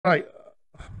Right.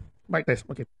 Mic test.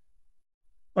 Okay.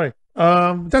 All right.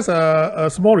 Just a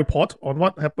small report on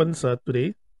what happens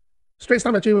today. Straits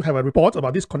Times actually have a report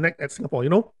about this Connect at Singapore.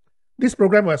 This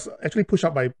program was actually pushed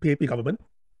up by PAP government,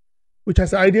 which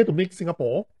has the idea to make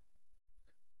Singapore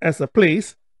as a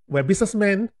place where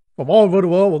businessmen from all over the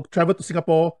world will travel to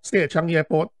Singapore, stay at Changi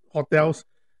Airport, hotels,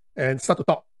 and start to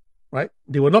talk. Right?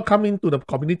 They will not come into the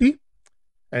community,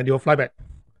 and they will fly back.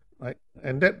 Right?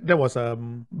 And that was a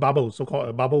bubble, so-called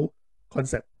a bubble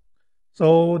concept.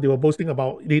 So they were boasting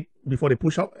about it before they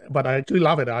push out. But I actually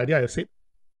laughed at the idea. I said,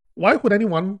 why would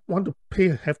anyone want to pay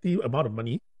a hefty amount of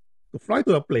money to fly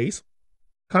to a place,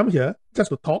 come here just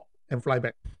to talk and fly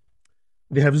back?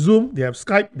 They have Zoom, they have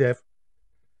Skype, they have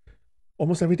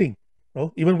almost everything.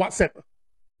 Even WhatsApp.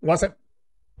 WhatsApp,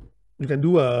 you can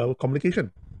do a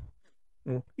communication.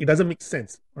 It doesn't make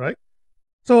sense, right?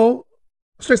 So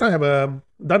Straits Times have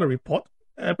done a report.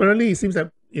 Apparently, it seems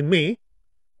that in May,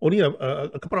 only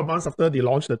a couple of months after they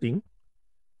launched the thing,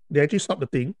 they actually stopped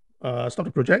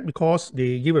the project because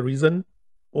they give a reason.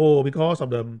 Oh, because of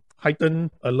the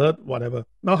heightened alert, whatever.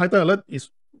 Now heightened alert is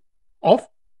off.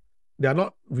 They are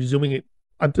not resuming it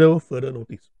until further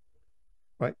notice,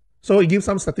 right? So it gives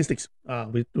some statistics.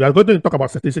 We are going to talk about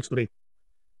statistics today,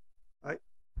 right?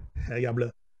 Yeah,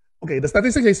 blur. Okay, the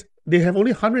statistics is they have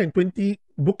only 120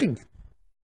 bookings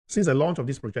since the launch of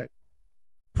this project.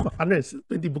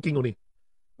 120 booking only,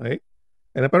 right?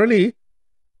 And apparently,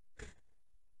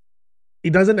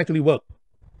 it doesn't actually work,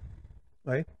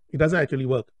 right? It doesn't actually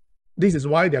work. This is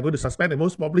why they are going to suspend and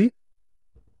most probably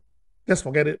just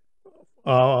forget it.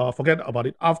 Forget about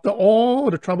it after all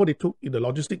the trouble they took in the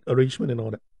logistic arrangement and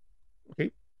all that.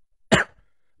 Okay.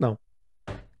 Now,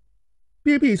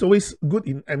 PAP is always good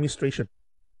in administration,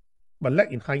 but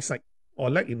lack in hindsight or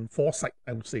lack in foresight,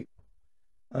 I would say.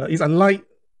 It's unlike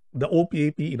the old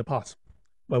PAP in the past,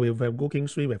 where we have Goh Keng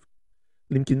Swee, we have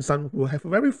Lim Kim San, who have a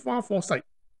very far foresight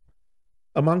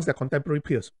amongst their contemporary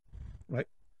peers, right?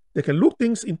 They can look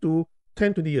things into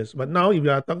 10, 20 years. But now, if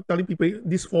you are telling people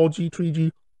these 4G,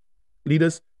 3G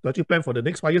leaders to actually plan for the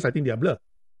next 5 years, I think they are blur.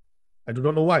 I do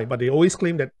not know why, but they always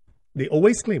claim that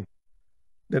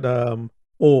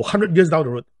 100 years down the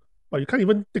road. But you can't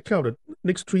even take care of the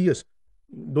next 3 years.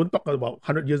 Don't talk about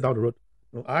 100 years down the road.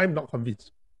 No, I'm not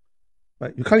convinced.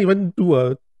 Right? You can't even do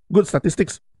a good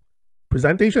statistics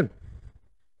presentation,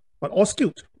 but all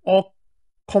skewed, all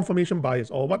confirmation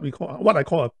bias, or what I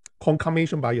call a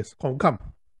confirmation bias. Concum.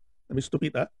 Let me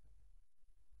stupid that.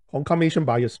 Confirmation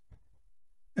bias.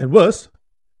 And worse,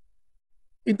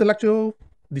 intellectual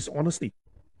dishonesty.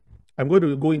 I'm going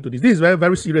to go into this. This is very,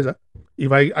 very serious.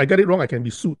 If I get it wrong, I can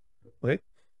be sued. Okay?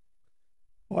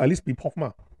 Or at least be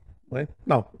POFMA. Right?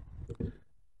 Now,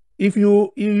 if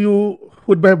you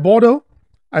would bother,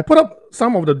 I put up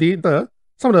some of the data,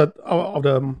 some of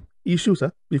the issues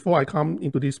before I come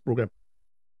into this program.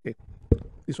 Okay,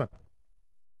 this one.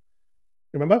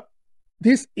 Remember,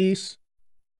 this is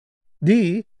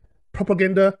the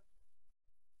propaganda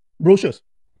brochures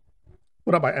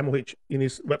put up by MOH in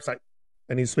his website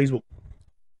and his Facebook.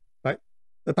 Right?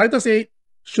 The title says,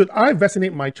 "Should I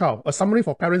vaccinate my child? A summary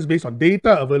for parents based on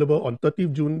data available on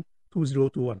 30th June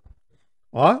 2021."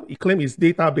 It claims it's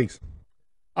database.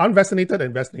 Unvaccinated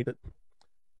and vaccinated.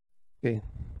 Okay.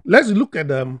 Let's look at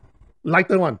the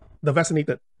lighter one, the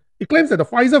vaccinated. It claims that the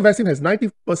Pfizer vaccine has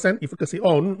 90% efficacy.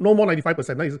 Oh, no more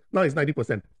 95%. Now it's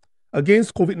 90%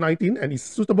 against COVID-19 and is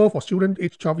suitable for children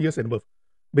aged 12 years and above.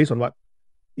 Based on what?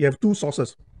 You have two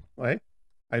sources, right?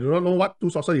 I do not know what two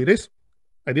sources it is.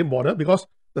 I didn't bother because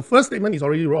the first statement is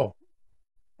already wrong.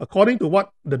 According to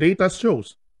what the data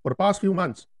shows for the past few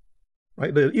months,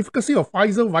 right, the efficacy of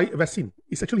Pfizer vaccine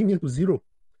is actually near to zero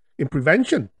in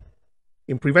prevention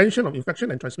of infection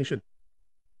and transmission.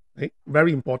 Right?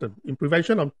 Very important. In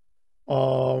prevention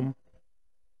of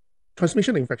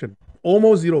transmission and infection,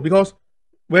 almost zero, because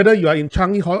whether you are in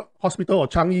Changi Hospital or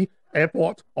Changi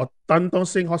Airport or Tan Tock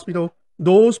Seng Hospital,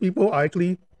 those people are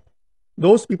actually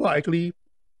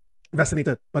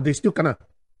vaccinated, but they still cannot.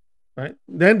 Right?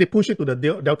 Then they push it to the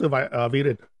Delta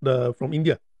variant from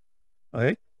India.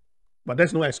 Okay? But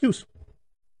there's no excuse.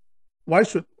 Why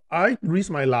should I risk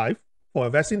my life for a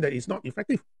vaccine that is not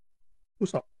effective? Full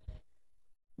stop.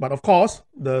 But of course,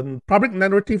 the public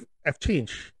narrative have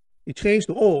changed. It changed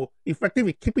to, effective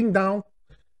in keeping down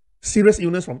serious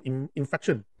illness from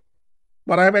infection.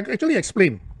 But I have actually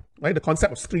explained, right, the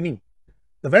concept of screening.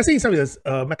 The vaccine itself is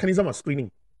a mechanism of screening.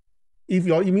 If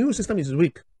your immune system is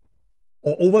weak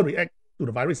or overreact to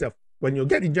the virus itself, when you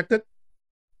get injected,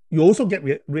 you also get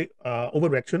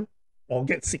overreaction or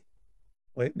get sick.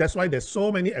 Right? That's why there's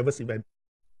so many adverse events.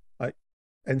 Right?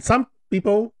 And some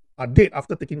people are dead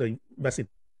after taking the vaccine.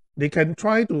 They can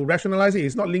try to rationalize it.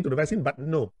 It's not linked to the vaccine, but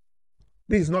no,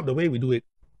 this is not the way we do it.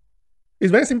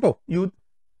 It's very simple.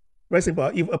 Very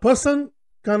simple. If a person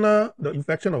kena the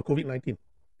infection of COVID-19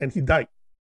 and he died,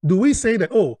 do we say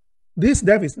that, oh, this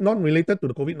death is not related to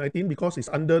the COVID-19 because it's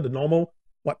under the normal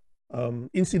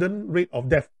incident rate of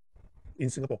death in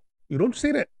Singapore? You don't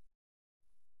say that,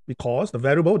 because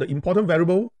the important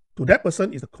variable to that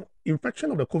person is the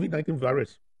infection of the COVID-19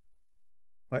 virus.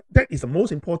 Right? That is the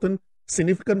most important,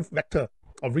 significant factor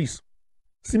of risk.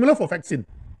 Similar for vaccine.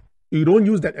 You don't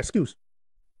use that excuse.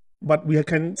 But we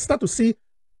can start to see,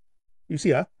 you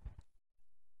see,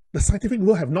 the scientific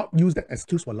world have not used that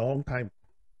excuse for a long time,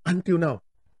 until now.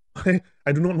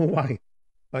 I do not know why.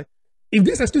 Right? If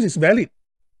this excuse is valid,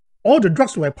 all the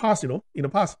drugs will have passed, in the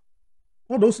past.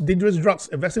 All those dangerous drugs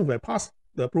and vaccines will have passed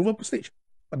the approval stage,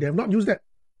 but they have not used that.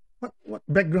 What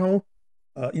background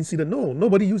incident? No,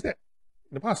 nobody used that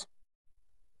in the past.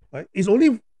 Right? It's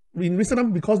only in recent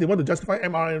time because they want to justify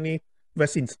mRNA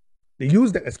vaccines. They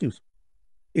use that excuse.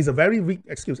 It's a very weak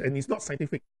excuse, and it's not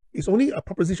scientific. It's only a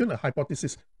proposition, a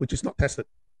hypothesis, which is not tested.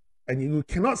 And you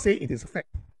cannot say it is a fact.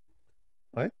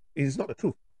 Right? It is not the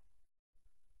truth.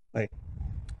 Right?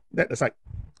 That aside.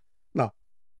 Now,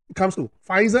 it comes to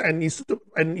Pfizer, and it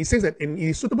says that it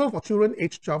is suitable for children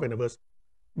aged 12 and above.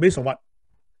 Based on what?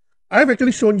 I've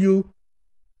actually shown you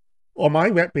on my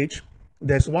webpage,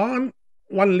 there's one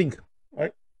link,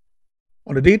 right?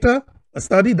 On the data, a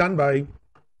study done by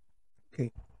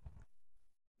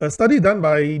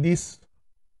this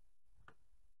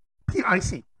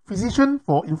PIC, Physician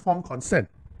for Informed Consent.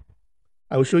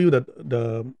 I will show you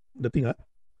the thing.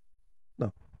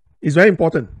 Now, it's very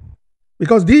important,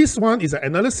 because this one is an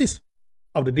analysis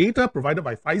of the data provided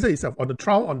by Pfizer itself on the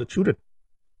trial on the children.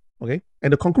 Okay,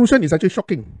 and the conclusion is actually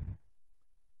shocking.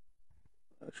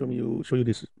 Show you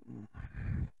this.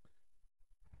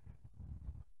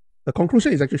 The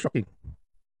conclusion is actually shocking.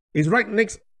 It's right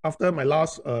next after my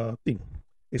last thing.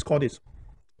 It's called this.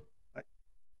 Right.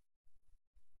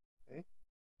 Okay.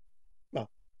 Now,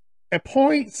 at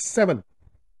point 7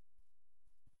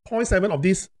 of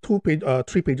these 3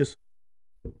 pages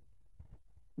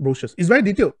brochures, it's very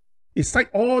detailed. It cites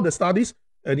all the studies,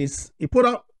 and it put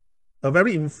out a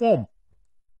very informed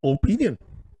opinion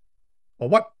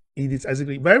of what it is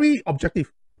exactly. Very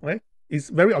objective, right? It's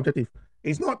very objective.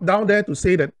 It's not down there to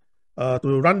say that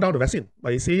to run down the vaccine,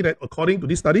 but it say that according to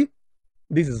this study,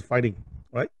 this is finding,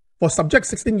 right? For subjects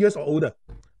 16 years or older,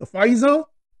 the Pfizer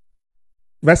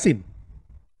vaccine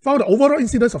found the overall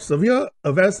incidence of severe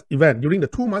adverse event during the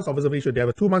 2 months of observation. They have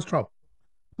a 2-month trial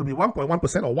to be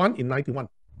 1.1% or 1 in 91,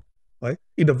 right?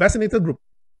 In the vaccinated group,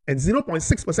 and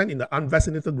 0.6% in the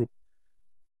unvaccinated group.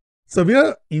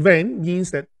 Severe event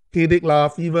means that headache lah,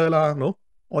 fever lah,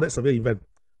 all that severe event.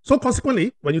 So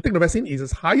consequently, when you take the vaccine, it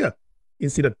is higher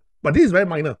incident. But this is very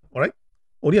minor, all right?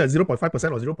 Only a 0.5%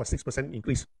 or 0.6%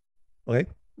 increase. Okay,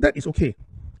 that is okay,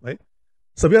 right?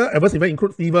 Severe adverse event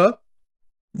include fever,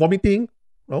 vomiting,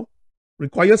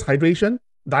 requires hydration,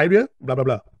 diarrhea, blah blah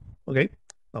blah. Okay,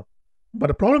 now, but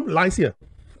the problem lies here.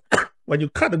 When you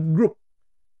cut the group,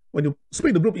 when you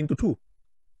split the group into 2,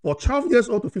 for 12 years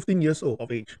old to 15 years old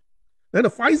of age, then the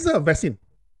Pfizer vaccine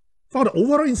found the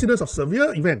overall incidence of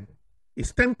severe event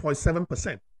is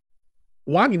 10.7%,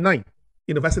 1 in 9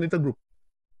 in the vaccinated group,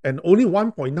 and only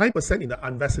 1.9% in the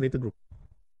unvaccinated group.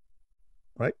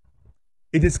 Right?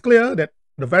 It is clear that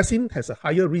the vaccine has a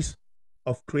higher risk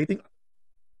of creating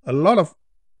a lot of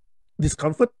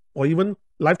discomfort or even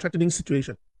life-threatening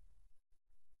situation.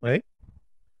 Right?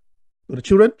 So the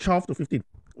children 12 to 15,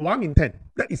 1 in 10,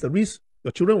 that is the risk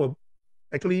your children will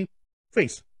actually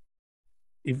face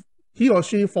if he or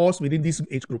she falls within this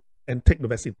age group and take the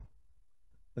vaccine.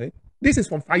 Right? This is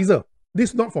from Pfizer.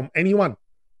 This is not from anyone,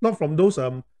 not from those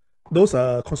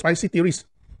conspiracy theories.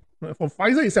 From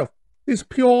Pfizer itself. This is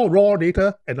pure raw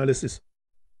data analysis.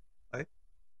 Right?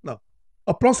 Now,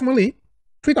 approximately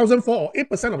 3,004 or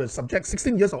 8% of the subjects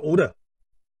 16 years or older,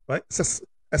 right,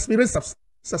 experience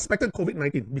suspected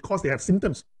COVID-19 because they have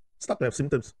symptoms, start to have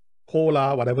symptoms, cold,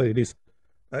 whatever it is.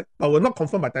 Right? But were not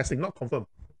confirmed by testing, not confirmed.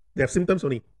 They have symptoms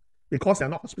only because they are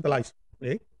not hospitalized.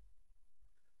 Okay?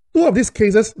 2 of these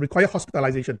cases require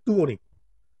hospitalization, 2 only.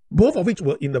 Both of which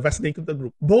were in the vaccinated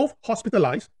group. Both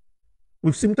hospitalized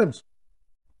with symptoms.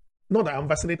 Not the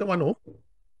unvaccinated one, no.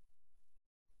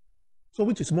 So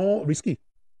which is more risky?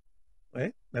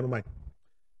 Right? Never mind.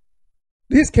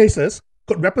 These cases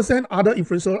could represent other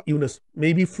influenza illness,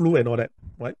 maybe flu and all that.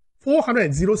 Right?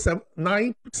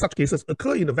 409 such cases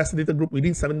occur in the vaccinated group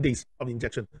within 7 days of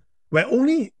injection, where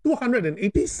only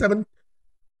 287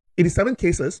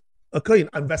 cases occur in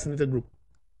unvaccinated group.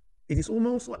 It is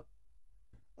almost what?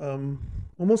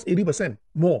 almost 80%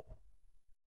 more.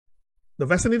 The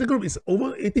vaccinated group is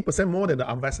over 80% more than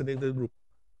the unvaccinated group,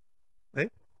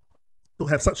 right? To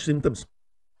have such symptoms,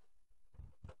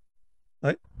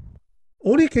 right?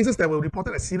 Only cases that were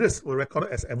reported as serious were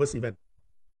recorded as adverse event,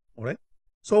 all right?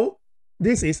 So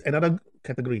this is another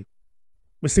category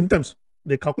with symptoms.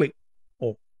 They calculate,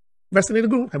 oh, vaccinated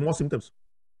group have more symptoms,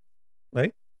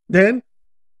 right? Then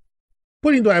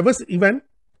put into adverse event,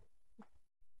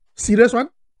 serious one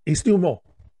is still more,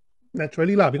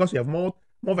 naturally lah, because you have more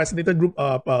vaccinated group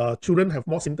children have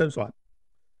more symptoms,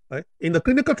 right? In the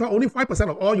clinical trial, only 5%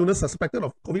 of all units suspected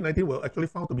of COVID-19 were actually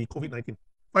found to be COVID-19.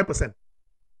 5%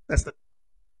 tested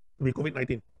to be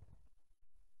COVID-19.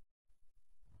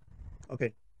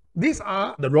 Okay, these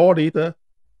are the raw data.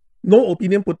 No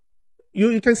opinion put.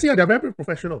 You can see they're very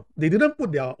professional. They didn't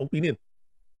put their opinion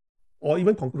or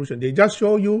even conclusion. They just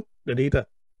show you the data.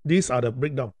 These are the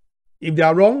breakdown. If they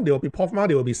are wrong, they will be POFMA,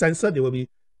 they will be censored, they will be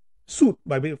sued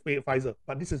by Pfizer.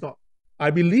 But this is not. I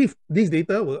believe these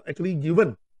data were actually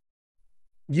given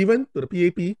to the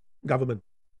PAP government.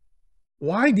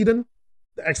 Why didn't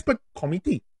the expert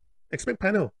committee, expert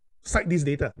panel cite this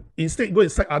data? Instead, go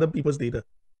and cite other people's data,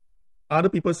 other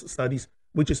people's studies,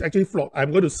 which is actually flawed.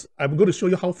 I'm going to show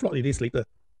you how flawed it is later,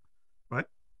 right?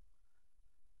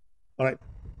 All right.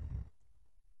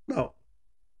 Now,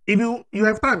 if you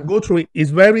have time, go through it. It's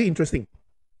very interesting,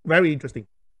 very interesting.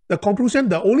 The conclusion,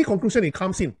 the only conclusion it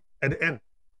comes in at the end.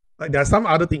 Like, there are some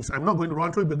other things I'm not going to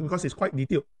run through because it's quite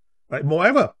detailed. Right?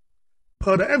 Moreover,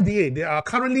 per the FDA, there are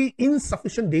currently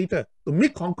insufficient data to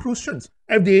make conclusions.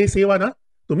 FDA say what?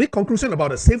 To make conclusion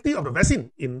about the safety of the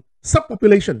vaccine in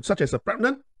subpopulation such as the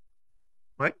pregnant,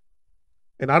 right,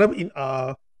 and other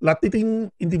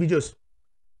lactating individuals.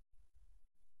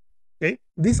 Okay,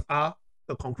 these are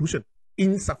the conclusion.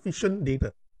 Insufficient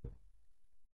data.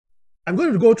 I'm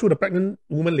going to go through the pregnant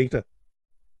woman later,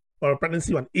 or a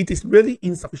pregnancy one. It is really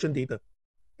insufficient data,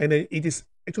 and it is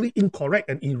actually incorrect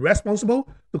and irresponsible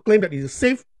to claim that it is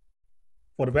safe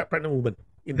for the pregnant woman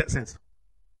in that sense.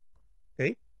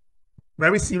 Okay,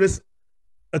 very serious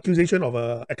accusation of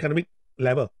an academic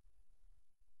level,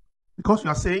 because you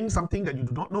are saying something that you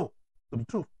do not know to be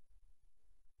true,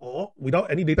 or without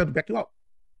any data to back you up.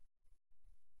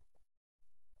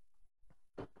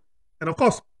 And of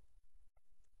course,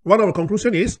 one of the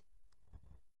conclusions is,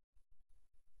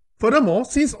 furthermore,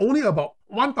 since only about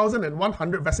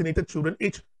 1,100 vaccinated children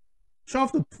aged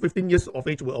 12 to 15 years of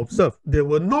age were observed, there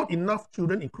were not enough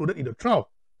children included in the trial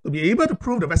to be able to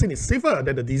prove the vaccine is safer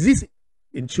than the disease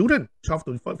in children 12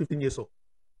 to 15 years old.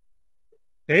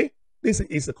 Okay, this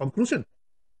is the conclusion.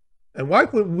 And why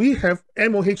could we have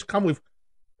MOH come with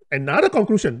another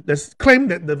conclusion that's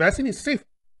claimed that the vaccine is safe?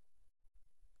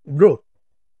 Bro,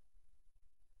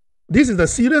 this is the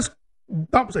serious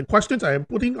doubts and questions I am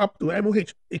putting up to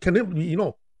MOH. It cannot be,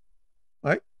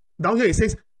 right? Down here it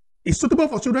says, it's suitable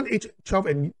for children aged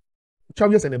 12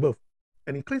 years and above.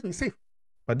 And it claims to be safe.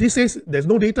 But this says there's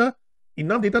no data,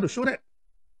 enough data to show that.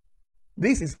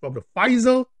 This is from the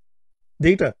Pfizer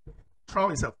data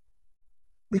trial itself.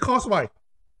 Because why?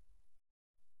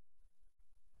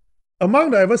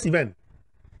 Among the adverse events,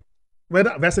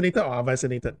 whether vaccinated or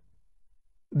unvaccinated,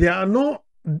 there are no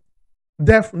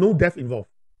death involved,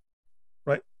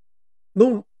 right?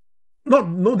 No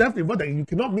death involved, that you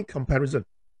cannot make comparison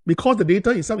because the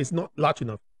data itself is not large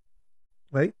enough,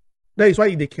 right? That is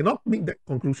why they cannot make that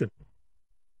conclusion,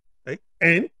 right?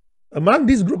 And among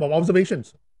this group of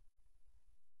observations,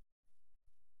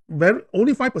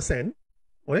 only 5%,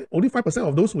 right? Only 5%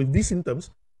 of those with these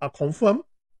symptoms are confirmed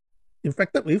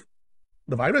infected with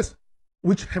the virus,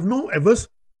 which have no adverse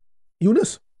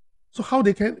illness. So how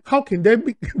can they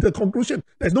make the conclusion?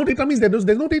 There's no data means there's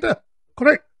no data.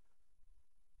 Correct.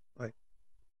 Right.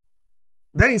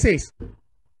 Then it says,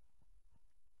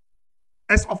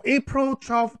 as of April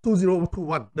 12,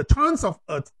 2021, the chance of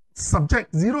a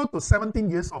subject 0 to 17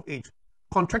 years of age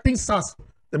contracting SARS,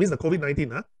 that means the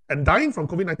COVID-19, and dying from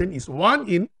COVID-19 is 1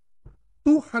 in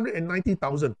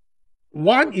 290,000.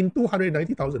 1 in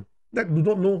 290,000. That do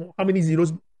not know how many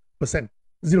zeros percent.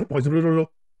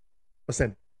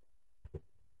 0.00%.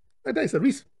 And that is a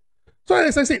risk. So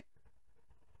as I said,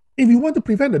 if you want to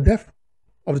prevent the death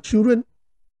of the children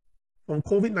from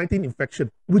COVID-19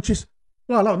 infection, which is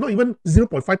not even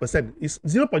 0.5%, it's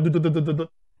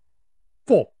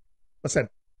 0.4%,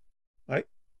 right?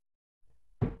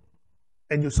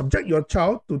 And you subject your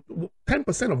child to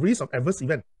 10% of risk of adverse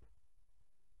event.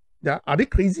 Are they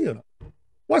crazy or not?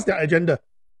 What's their agenda?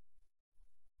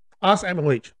 Ask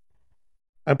MOH.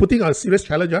 I'm putting a serious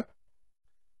challenge.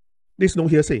 This no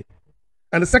hearsay.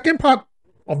 And the second part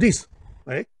of this,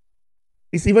 right?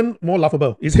 It's even more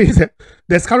laughable. It says that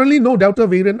there's currently no Delta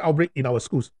variant outbreak in our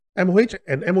schools. MOH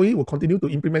and MOE will continue to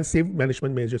implement safe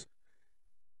management measures.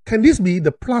 Can this be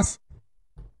the plus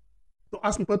to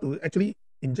ask people to actually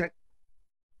inject?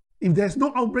 If there's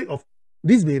no outbreak of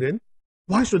this variant,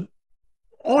 why should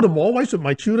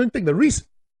my children take the risk?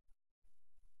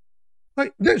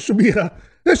 Right? That should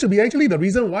be actually the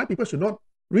reason why people should not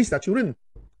risk their children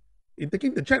in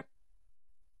taking the jab.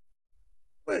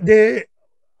 But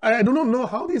I do not know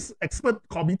how this expert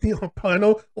committee or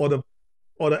panel or the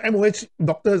MOH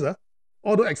doctors,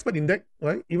 all the expert in that,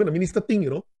 right? Even the minister thing,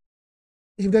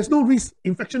 if there's no risk,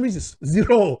 infection risk is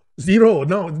zero.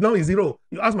 Now it's zero.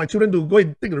 You ask my children to go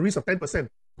and take the risk of 10%.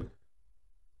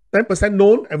 10%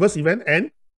 known adverse event and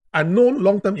unknown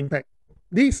long-term impact.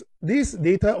 This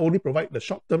data only provide the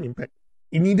short-term impact,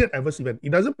 immediate adverse event.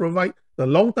 It doesn't provide the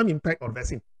long-term impact on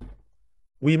vaccine.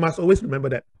 We must always remember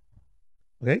that.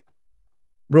 Okay?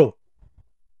 Bro,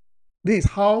 this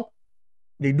is how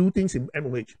they do things in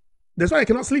MOH. That's why I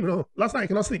cannot sleep. Last night I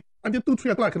cannot sleep. Until 2,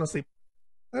 3 o'clock I cannot sleep.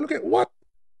 I look at what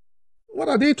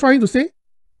are they trying to say?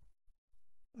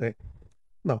 Okay.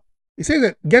 Now, it says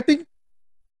that getting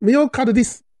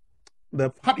myocarditis,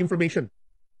 the heart inflammation,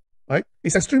 right,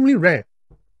 is extremely rare.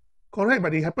 Correct,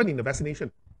 but it happened in the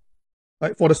vaccination.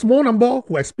 Right? For the small number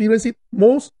who experience it,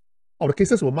 most of the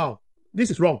cases were mild.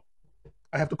 This is wrong.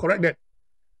 I have to correct that.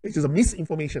 It is a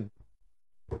misinformation.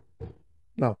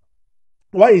 Now,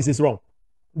 why is this wrong?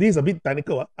 This is a bit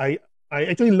technical. I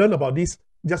actually learned about this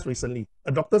just recently.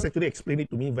 A doctor actually explained it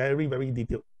to me very, very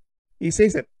detailed. He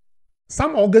says that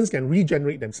some organs can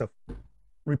regenerate themselves,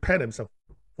 repair themselves.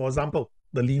 For example,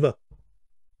 the liver.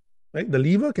 Right? The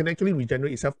liver can actually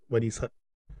regenerate itself when it's hurt.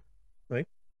 Right?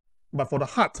 But for the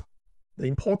heart, the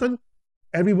important,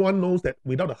 everyone knows that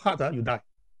without the heart, you die.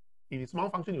 If it's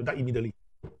malfunction, you die immediately.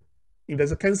 If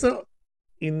there's a cancer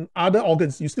in other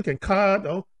organs, you still can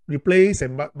cut, replace,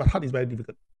 but heart is very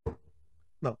difficult.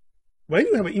 Now, when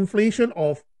you have an inflammation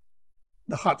of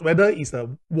the heart, whether it's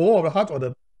the wall of the heart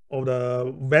or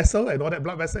the vessel and all that,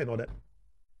 blood vessel and all that,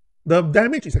 the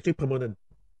damage is actually permanent.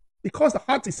 Because the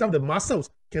heart itself, the muscles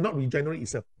cannot regenerate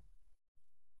itself.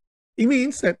 It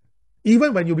means that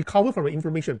even when you recover from the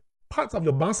inflammation, parts of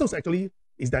your muscles actually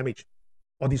is damaged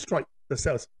or destroyed, the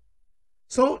cells.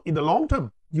 So in the long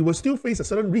term, you will still face a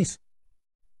certain risk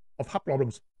of heart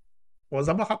problems. For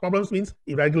example, heart problems means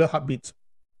irregular heartbeats,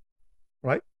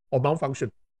 right? Or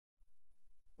malfunction,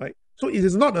 right? So it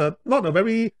is not a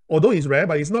very, although it's rare,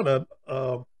 but it's not a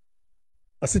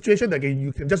situation that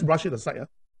you can just brush it aside.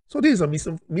 So this is a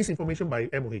misinformation by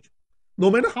MOH.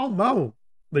 No matter how mild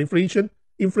the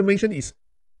inflammation is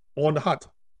on the heart,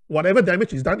 whatever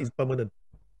damage is done is permanent.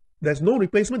 There's no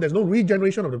replacement, there's no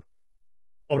regeneration of the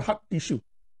heart tissue,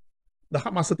 the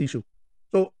heart muscle tissue.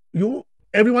 So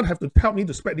everyone have to help me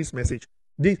to spread this message.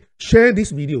 Share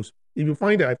these videos if you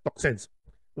find that I've talked sense.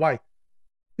 Why?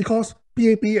 Because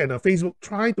PAP and Facebook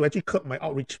try to actually curb my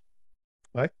outreach.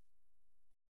 Right?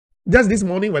 Just this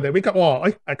morning when I wake up,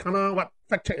 I cannot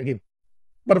fact check again.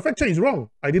 But the fact check is wrong.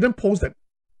 I didn't post that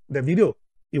video.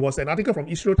 It was an article from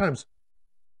Israel Times.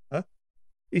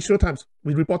 Israel Times.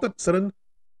 We reported certain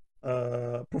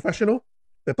professional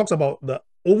that talks about the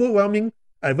overwhelming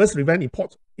adverse event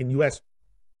report in US.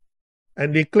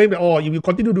 And they claim that, if you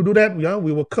continue to do that,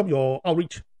 we will curb your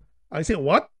outreach. I said,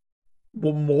 what?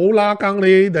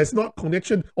 There's not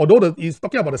connection. Although it's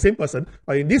talking about the same person,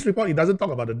 but in this report, it doesn't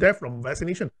talk about the death from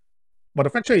vaccination. But the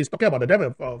fact check is talking about the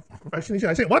death of vaccination.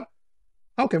 I said, what?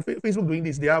 How can Facebook doing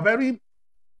this? They're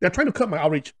trying to curb my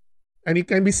outreach. And it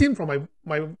can be seen from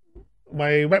my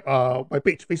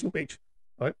page, Facebook page.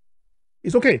 Right?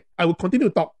 It's okay. I will continue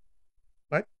to talk.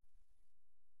 Right?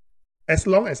 As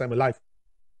long as I'm alive.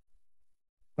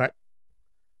 Right?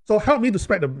 So help me to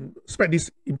spread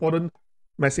this important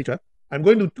message. I'm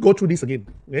going to go through this again.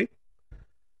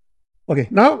 Okay,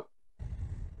 now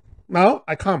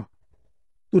I come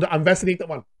to the unvaccinated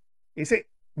one. It says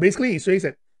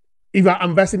that if you are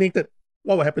unvaccinated,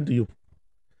 what will happen to you?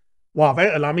 Wow,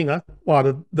 very alarming.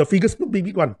 Wow, the figures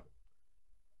big one.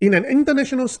 In an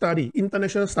international study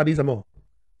some more,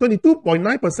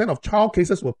 22.9% of child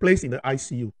cases were placed in the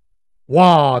ICU.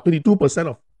 Wow,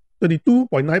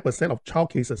 22.9% of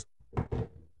child cases.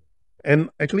 And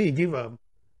actually it gives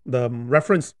the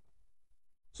reference.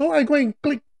 So I go and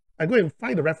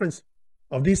find the reference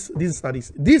of these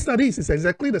studies. These studies is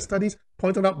exactly the studies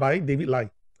pointed out by David Lai.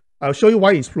 I'll show you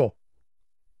why it's flawed.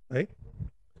 Right?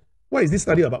 What is this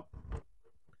study about?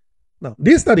 Now,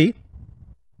 this study,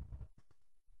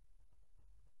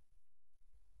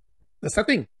 the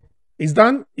setting is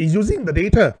using the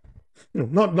data. No,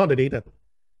 not the data.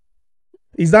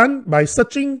 It's done by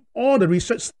searching all the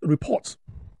research reports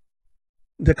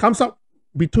that comes up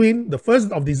between the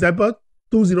 1st of December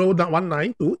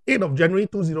 2019 to 8th of January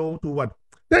 2021.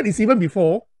 That is even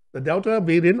before the Delta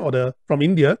variant or the from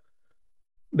India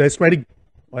they're spreading,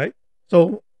 right?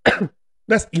 So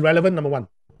that's irrelevant, number one,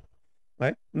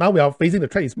 right? Now we are facing the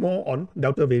threat is more on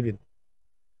Delta variant.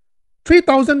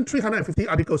 3,350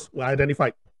 articles were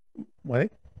identified,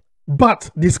 right?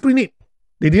 But they screen it.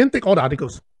 They didn't take all the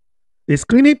articles. They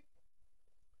screen it,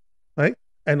 right?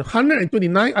 And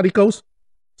 129 articles,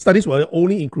 studies were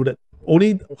only included,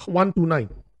 only 129.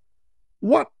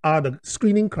 What are the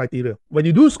screening criteria? When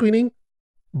you do screening,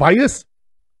 bias,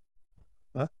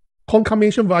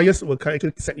 confirmation bias will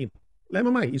actually set in.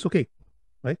 Never mind, it's okay,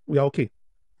 right? We are okay.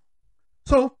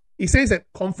 So it says that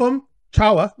confirmed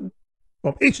child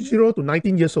from age 0 to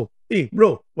 19 years old. Hey,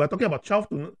 bro, we're talking about 12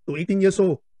 to 18 years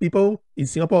old people in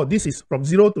Singapore. This is from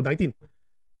 0 to 19.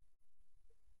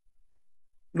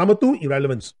 Number two,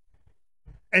 irrelevance.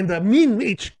 And the mean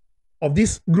age of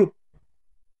this group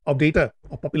of data,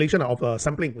 of population, of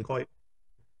sampling, we call it,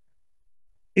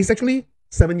 is actually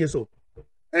 7 years old.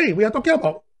 Hey, we are talking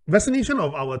about vaccination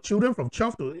of our children from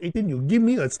 12 to 18. You give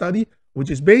me a study which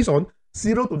is based on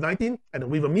 0 to 19 and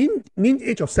with a mean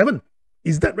age of 7.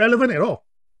 Is that relevant at all?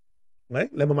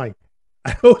 Right? Never mind.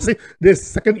 I will say there's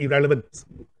second irrelevance.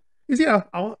 You see,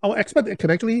 our expert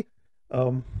can actually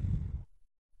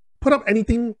put up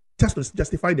anything just to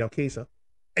justify their case.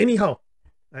 Anyhow.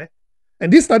 Right?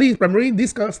 And this study is primarily,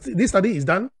 this study is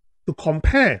done to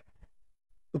compare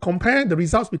the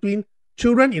results between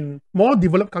children in more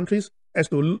developed countries as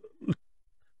to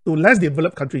less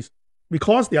developed countries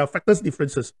because there are factors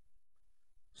differences.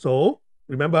 So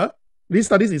remember, these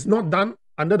studies is not done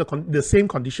under the same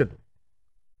condition.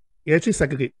 It actually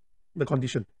segregate the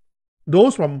condition.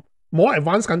 Those from more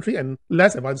advanced country and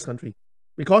less advanced country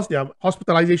because their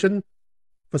hospitalization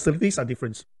facilities are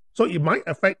different. So it might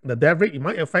affect the death rate, it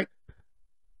might affect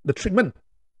the treatment,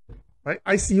 right?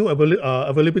 ICU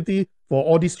availability for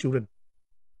all these children.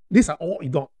 These are all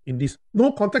ignored in this.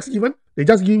 No context given. They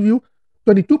just give you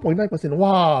 22.9%.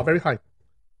 Wow, very high.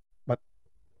 But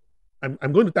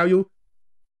I'm going to tell you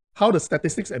how the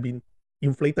statistics have been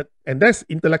inflated, and that's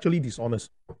intellectually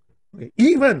dishonest. Okay,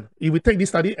 even if we take this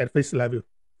study at face value.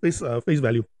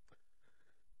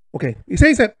 Okay, it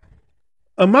says that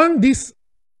among these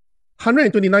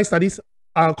 129 studies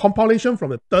are compilation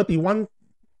from the 31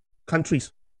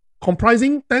 countries,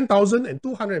 comprising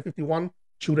 10,251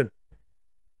 children.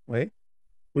 Okay,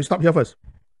 we stop here first.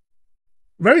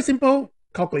 Very simple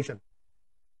calculation.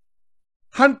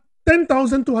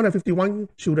 10,251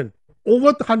 children,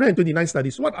 over 129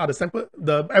 studies. What are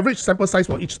the average sample size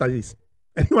for each studies?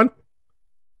 Anyone?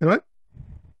 Anyone?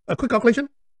 A quick calculation?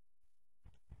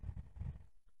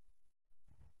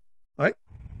 All right,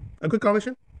 a quick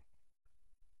calculation.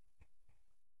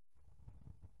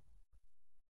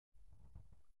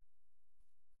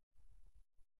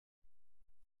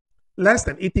 Less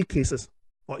than 80 cases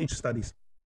for each studies.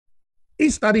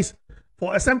 Each studies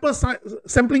for a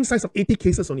sampling size of 80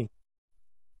 cases only.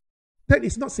 That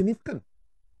is not significant.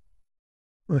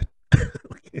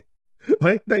 Okay.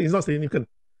 Right? That is not significant.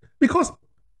 Because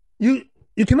you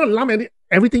cannot lump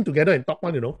everything together and talk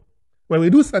one, you know. When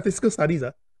we do statistical studies,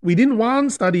 within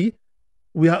one study,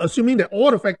 we are assuming that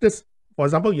all the factors, for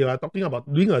example, you are talking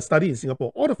about doing a study in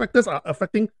Singapore, all the factors are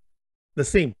affecting the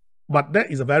same, but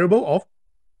that is a variable of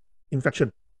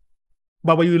infection.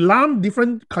 But when you lump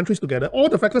different countries together, all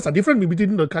the factors are different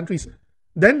between the countries,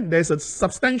 then there's a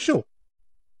substantial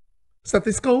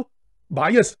statistical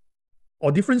bias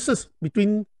or differences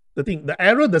between the thing. The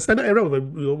error, the standard error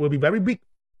will be very big.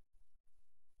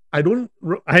 I don't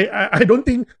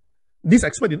think this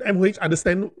expert in MOH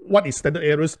understand what is standard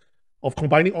errors of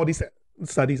combining all these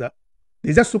studies.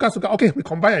 They just suka, okay, we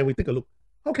combine and we take a look.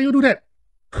 How can you do that?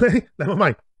 Never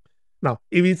mind. Now,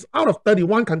 if it's out of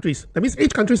 31 countries, that means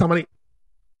each country is how many?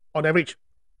 On average,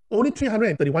 only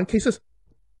 331 cases.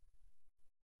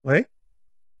 Right?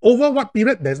 Over what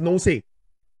period? There's no say.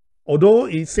 Although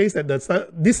it says that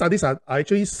these studies are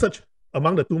actually searched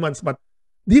among the 2 months, but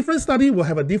different study will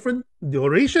have a different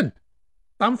duration,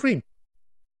 time frame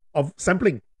of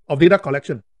sampling, of data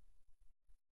collection.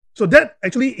 So that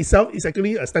actually itself is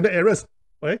actually a standard errors,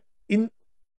 right?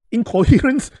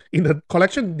 Incoherence in the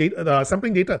collection data, the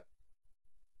sampling data.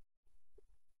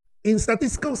 In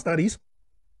statistical studies,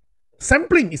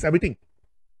 sampling is everything.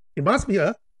 It must be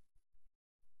a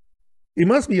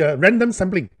random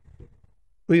sampling.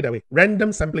 Put it that way,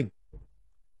 random sampling.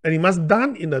 And it must be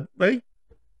done in a very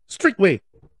strict way.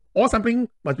 All sampling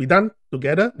must be done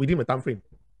together within a time frame.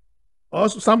 Or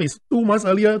some is 2 months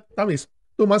earlier, some is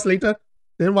 2 months later.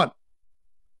 then what?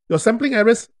 Your sampling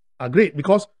errors are great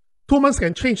because 2 months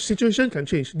can change, situation can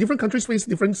change. Different countries face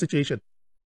different situation.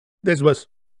 That's worse.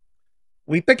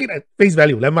 We take it at face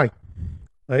value, never mind.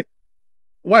 Right?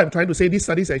 What I'm trying to say, these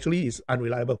studies actually is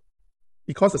unreliable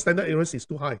because the standard errors is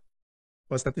too high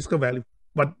for statistical value.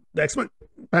 But the expert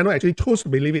panel actually chose to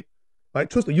believe it, right?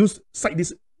 Chose to cite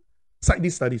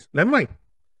these studies. Never mind.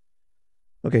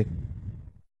 Okay.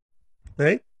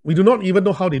 Right? We do not even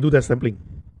know how they do their sampling.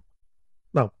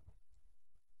 Now,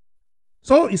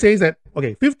 so it says that,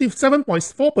 okay,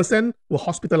 57.4% were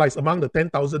hospitalized among the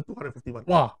 10,251.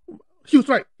 Wow, huge,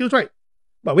 right? Huge, right?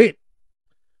 But wait,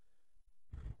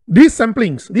 these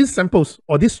samples,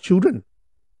 or these children,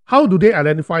 how do they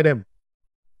identify them?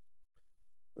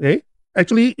 Okay,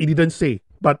 actually, it didn't say,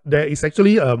 but there is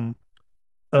actually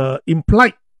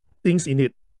implied things in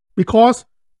it because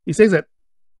it says that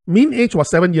mean age was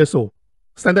 7 years old.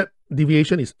 Standard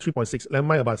deviation is 3.6. Never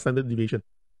mind about standard deviation.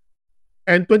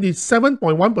 And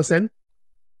 27.1%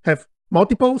 have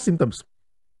multiple symptoms.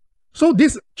 So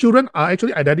these children are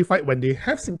actually identified when they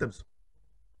have symptoms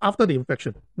after the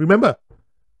infection. Remember,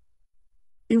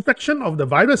 infection of the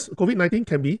virus, COVID-19,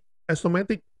 can be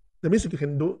asymptomatic. That means you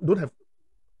don't have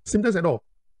symptoms at all.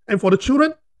 And for the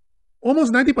children,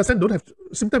 almost 90% don't have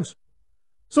symptoms.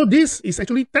 So this is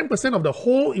actually 10% of the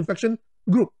whole infection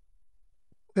group.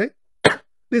 Okay,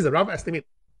 this is a rough estimate.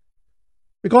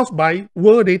 Because by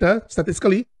world data,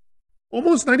 statistically,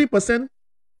 almost 90%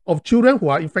 of children who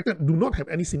are infected do not have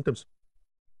any symptoms.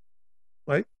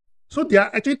 Right? So they are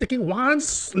actually taking one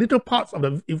little part of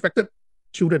the infected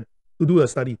children to do a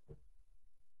study.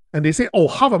 And they say, oh,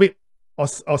 half of it, or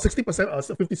 60%, or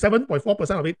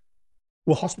 57.4% of it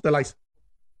were hospitalized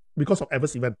because of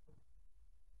adverse event.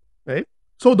 Right?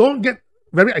 So don't get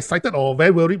very excited or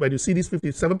very worried when you see these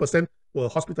 57% were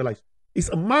hospitalized. It's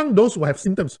among those who have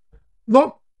symptoms,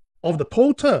 not of the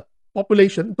total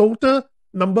population, total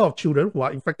number of children who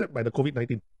are infected by the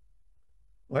COVID-19.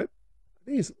 Right?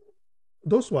 I think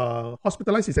those who are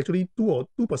hospitalized is actually 2% or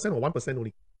 1%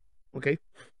 only. Okay?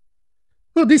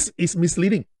 So this is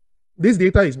misleading. This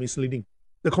data is misleading.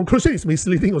 The conclusion is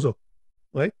misleading also.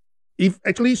 Right? It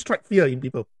actually strike fear in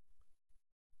people.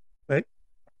 Right?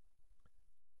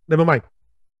 Never mind.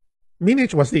 Mean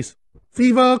age was this.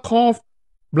 Fever, cough,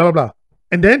 blah, blah, blah.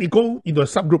 And then it go into a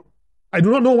subgroup. I do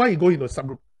not know why it go into a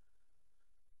subgroup.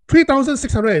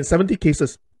 3,670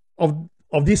 cases. Of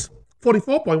this,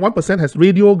 44.1% has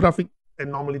radiographic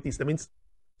abnormalities. That means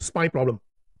spine problem.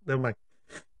 Never mind.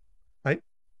 Right?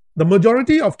 The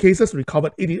majority of cases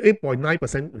recovered,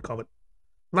 88.9% recovered.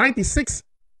 96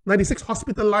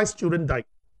 hospitalized children died.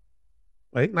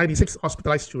 Right? 96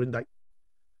 hospitalized children died.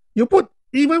 You put,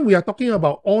 even we are talking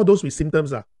about all those with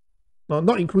symptoms,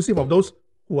 not inclusive of those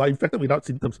who are infected without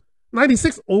symptoms.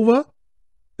 96 over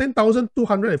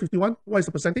 10,251, what is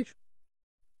the percentage?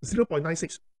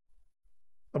 0.96.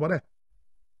 How about that?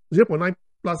 0.9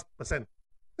 plus percent.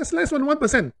 That's less than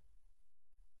 1%.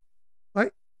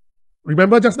 Right?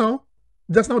 Remember just now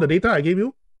the data I gave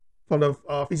you from the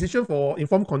physician for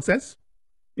informed consent?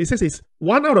 It says it's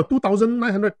 1 out of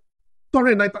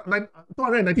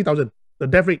 290,000, the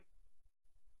death rate.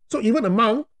 So even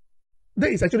among,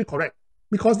 that is actually correct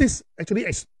because this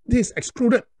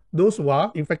excluded those who are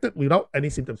infected without any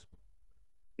symptoms.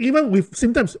 Even with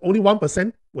symptoms, only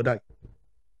 1% will die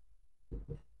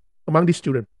among these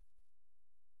children.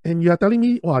 And you are telling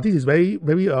me, wow, this is very,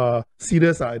 very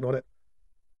serious and all that.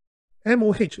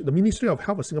 MOH, the Ministry of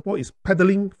Health of Singapore, is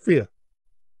peddling fear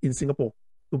in Singapore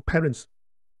to parents,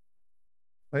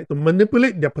 right? To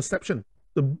manipulate their perception,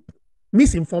 to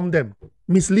misinform them,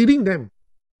 misleading them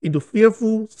into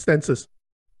fearful stances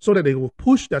so that they will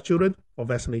push their children for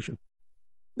vaccination.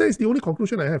 That is the only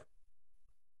conclusion I have.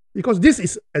 Because this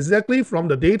is exactly from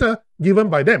the data given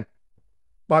by them.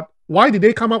 But why did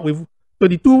they come up with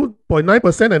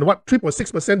 22.9% and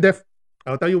 3.6% death?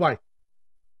 I'll tell you why.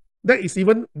 That is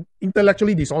even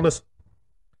intellectually dishonest.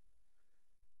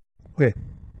 Okay.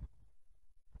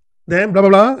 Then blah, blah,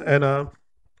 blah. And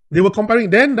they were comparing.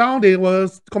 Then down they were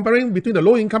comparing between the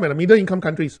low income and the middle income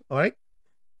countries. All right.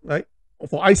 Right.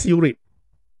 For ICU rate.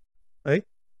 Right.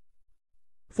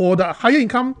 For the higher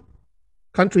income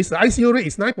countries, the ICU rate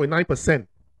is 9.9%.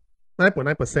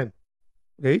 9.9%.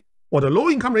 Okay. For the low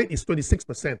income rate is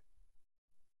 26%.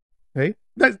 Okay.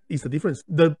 That is the difference.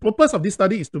 The purpose of this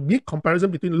study is to make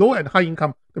comparison between low and high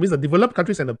income. That means the developed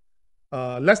countries and the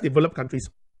less developed countries.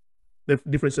 The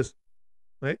differences.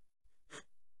 Right.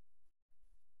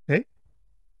 Okay.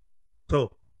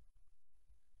 So,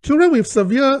 children with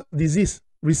severe disease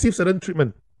receive certain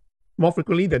treatment more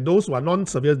frequently than those who are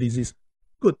non-severe disease.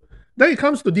 Good. Then it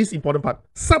comes to this important part.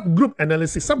 Subgroup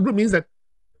analysis. Subgroup means that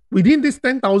Within these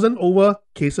 10,000 over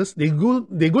cases, they go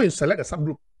and select a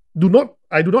subgroup.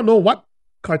 I do not know what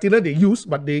criteria they use,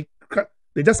 but they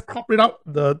just crop it out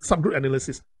the subgroup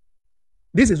analysis.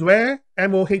 This is where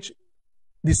MOH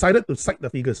decided to cite the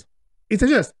figures. It's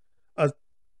just a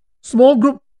small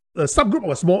group, a subgroup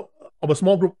of a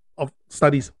small group of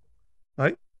studies,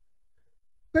 right?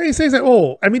 Then it says that,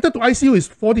 oh, admitted to ICU is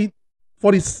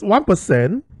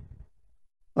 41%,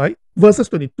 right, versus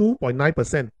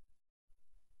 22.9%,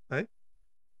 right?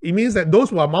 It means that those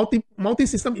who are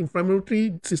multi-system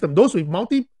inflammatory system, those with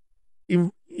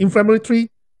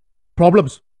inflammatory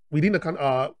problems within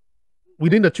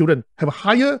the children have a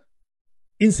higher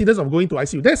incidence of going to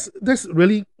ICU. That's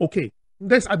really okay.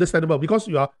 That's understandable because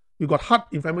you got heart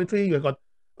inflammatory, you got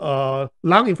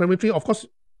lung inflammatory. Of course,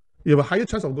 you have a higher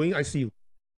chance of going ICU.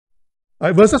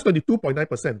 Right, versus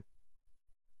 22.9%.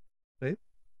 Right?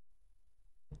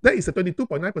 That is the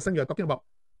 22.9% you are talking about.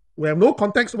 We have no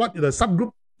context what the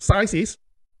subgroup size is.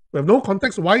 We have no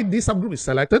context why this subgroup is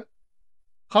selected,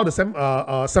 how the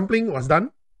sampling was done,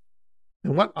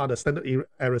 and what are the standard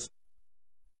errors.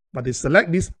 But they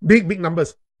select these big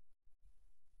numbers,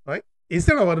 right?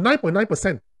 Instead of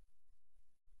 9.9%,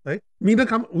 right?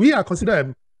 We are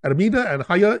considered at a middle and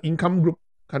higher income group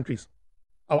countries.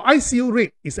 Our ICU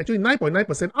rate is actually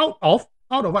 9.9% out of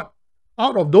what?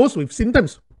 Out of those with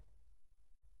symptoms.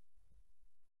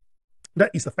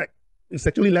 That is a fact. It's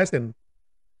actually less than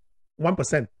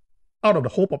 1% out of the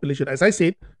whole population. As I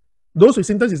said, those with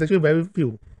symptoms is actually very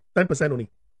few, 10% only.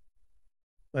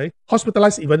 Right?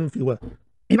 Hospitalized even fewer.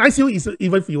 In ICU is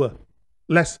even fewer,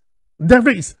 less. Death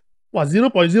rate is what,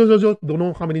 0.000, don't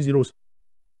know how many zeros,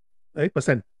 right?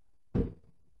 Percent.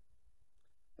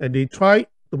 And they try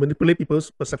to manipulate people's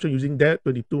perception using that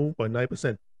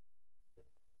 22.9%.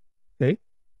 Okay,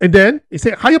 and then it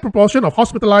said higher proportion of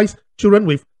hospitalized children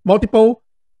with multiple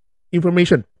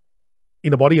inflammation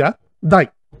in the body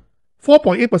died.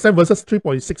 4.8% versus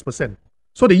 3.6%.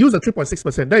 So they use the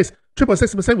 3.6%. That is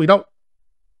 3.6% without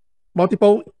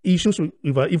multiple issues with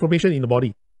inflammation in the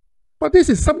body. But this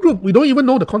is subgroup. We don't even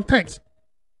know the context.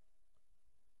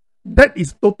 That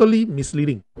is totally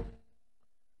misleading.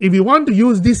 If you want to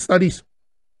use these studies,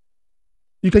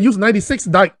 you can use 96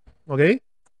 died, okay,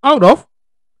 out of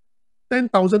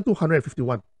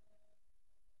 10,251.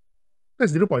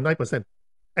 That's 0.9%.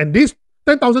 And these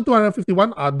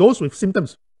 10,251 are those with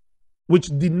symptoms, which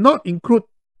did not include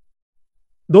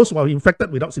those who are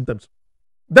infected without symptoms.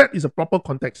 That is a proper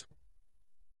context.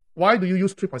 Why do you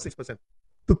use 3.6%?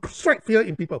 To strike fear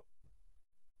in people.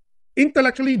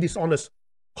 Intellectually dishonest.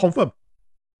 Confirm.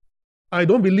 I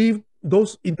don't believe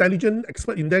those intelligent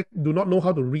experts in there do not know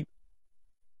how to read,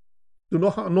 do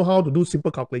not know how to do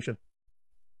simple calculation.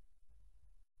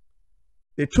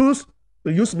 They choose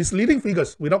to use misleading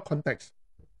figures without context.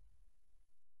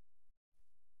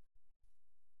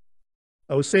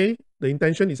 I would say the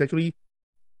intention is actually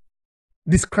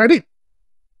discredit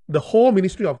the whole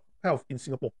Ministry of Health in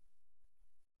Singapore.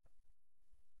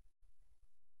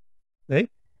 Okay?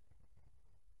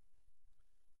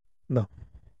 No.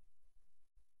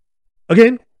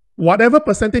 Again, whatever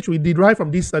percentage we derive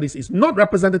from these studies is not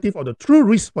representative of the true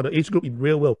risk for the age group in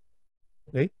real world.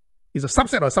 Okay? It's a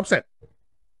subset or a subset.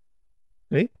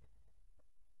 Okay?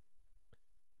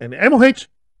 And MOH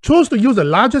chose to use the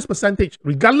largest percentage,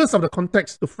 regardless of the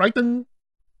context, to frighten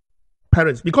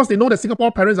parents, because they know that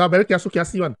Singapore parents are very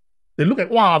kiasu one. They look at,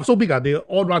 wow, so big, they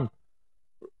all run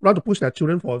to push their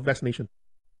children for vaccination.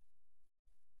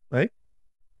 Right?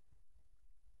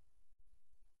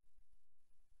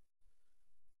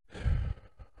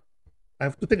 I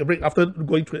have to take a break after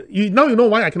going through it. Now you know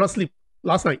why I cannot sleep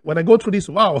last night. When I go through this,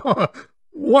 wow,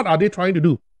 what are they trying to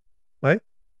do? Right?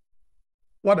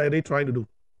 What are they trying to do?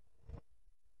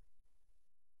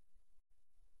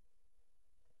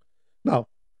 Now,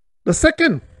 the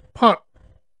second part,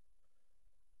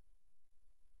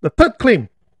 the third claim,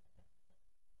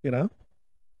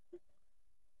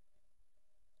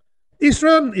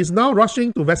 Israel is now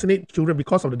rushing to vaccinate children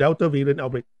because of the Delta variant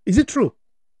outbreak. Is it true?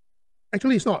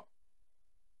 Actually, it's not.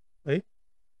 Okay?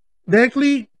 They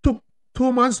actually took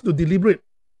 2 months to deliberate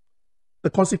the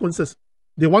consequences.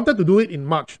 They wanted to do it in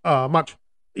March.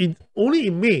 Only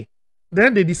in May.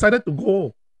 Then they decided to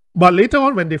go. But later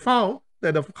on, when they found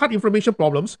that the heart inflammation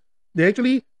problems, they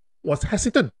actually was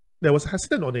hesitant. They was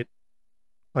hesitant on it.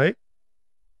 Right?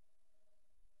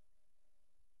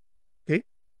 Okay?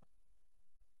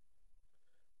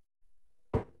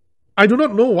 I do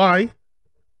not know why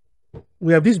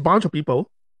we have this bunch of people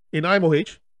in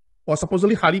IMOH who are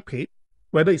supposedly highly paid,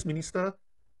 whether it's minister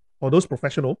or those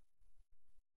professional,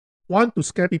 want to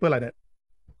scare people like that.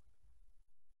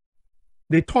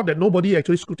 They thought that nobody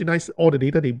actually scrutinized all the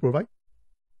data they provide.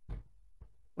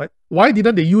 Right? Why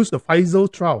didn't they use the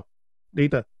Pfizer trial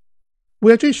data?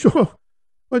 We actually showed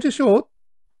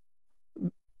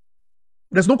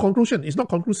there's no conclusion. It's not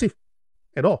conclusive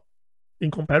at all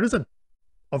in comparison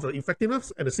of the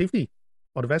effectiveness and the safety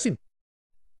of the vaccine.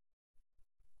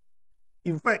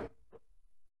 In fact,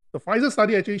 the Pfizer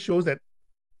study actually shows that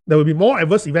there will be more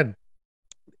adverse event,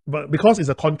 but because it's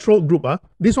a control group,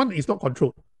 this one is not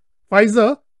controlled.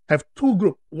 Pfizer have two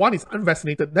groups. One is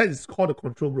unvaccinated. That is called a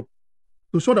control group.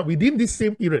 To show that within this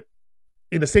same period,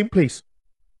 in the same place,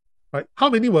 right, how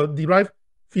many will derive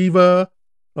fever,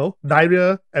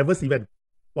 diarrhea, adverse event?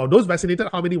 While those vaccinated,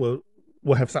 how many will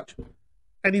have such?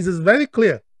 And it is very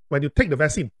clear when you take the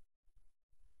vaccine,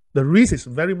 the risk is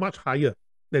very much higher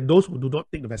than those who do not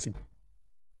take the vaccine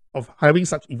of having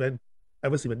such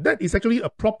adverse event. That is actually a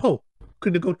proper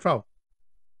clinical trial.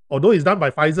 Although it's done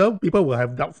by Pfizer, people will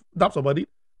have doubts about it.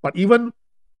 But even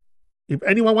if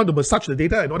anyone wants to massage the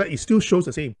data and all that, it still shows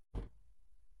the same.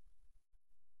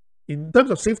 In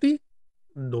terms of safety,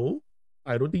 no,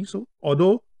 I don't think so.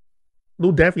 Although,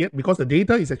 no death yet, because the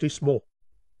data is actually small,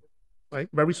 right?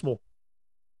 Very small.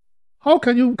 How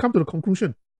can you come to the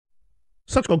conclusion,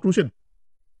 such conclusion,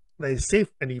 that is safe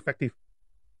and effective,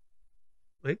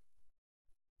 right?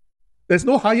 There's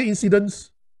no higher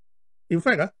incidence. In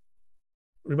fact,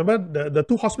 remember the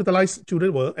two hospitalized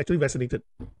children were actually vaccinated,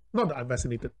 not the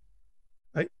unvaccinated,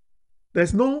 right?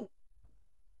 There's no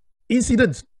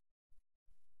incidence,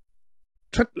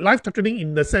 life-threatening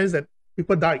in the sense that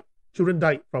children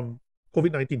died from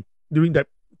COVID-19 during that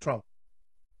trial,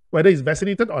 whether it's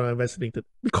vaccinated or unvaccinated,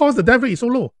 because the death rate is so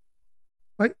low,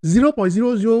 right?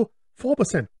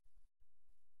 0.004%.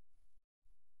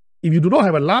 If you do not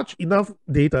have a large enough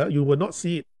data, you will not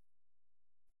see it.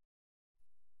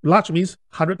 Large means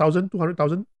 100,000,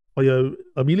 200,000, or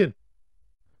a million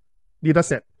data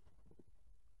set.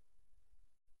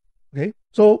 Okay,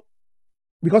 so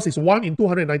because it's 1 in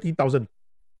 290,000,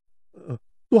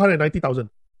 290,000.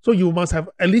 So you must have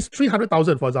at least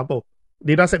 300,000, for example,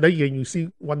 data set that you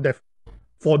see one death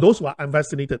for those who are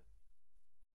unvaccinated.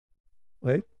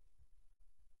 Okay,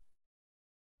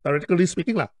 theoretically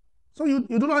speaking, lah. So you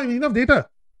do not have enough data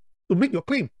to make your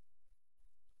claim.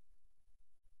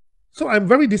 So I'm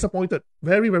very disappointed,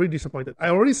 very, very disappointed. I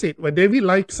already said when David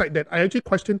Lai said that, I actually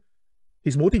questioned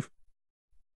his motive.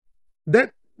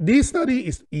 That this study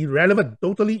is irrelevant,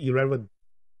 totally irrelevant.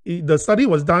 The study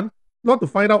was done not to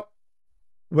find out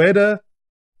whether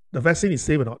the vaccine is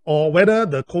safe or not, or whether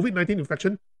the COVID-19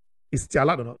 infection is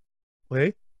jialat or not.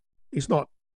 Okay? It's not.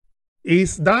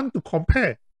 It's done to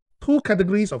compare two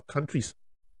categories of countries,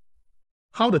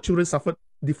 how the children suffered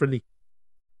differently.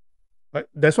 Right?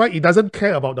 That's why it doesn't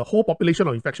care about the whole population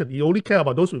of infection. It only cares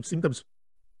about those with symptoms.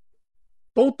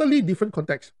 Totally different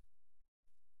context.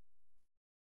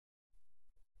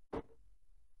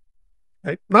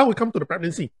 Right? Now we come to the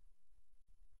pregnancy.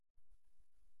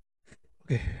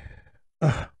 Okay.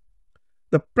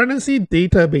 The pregnancy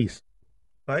database,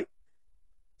 right,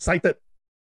 cited,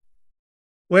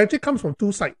 well, actually comes from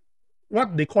two sites.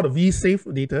 What they call the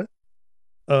vSafe data,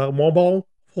 mobile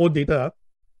phone data.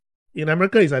 In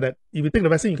America, is like that. If you take the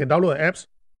vaccine, you can download the apps,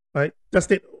 right? Just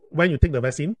state when you take the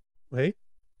vaccine, right?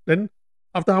 Then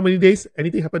after how many days,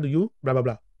 anything happened to you, blah, blah,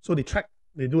 blah. So they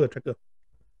do a tracker,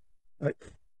 right?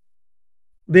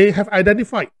 They have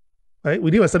identified, right,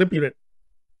 within a certain period,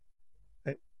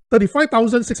 right,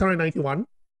 35,691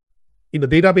 in the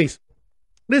database.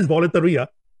 This is voluntary.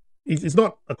 It's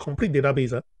not a complete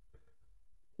database.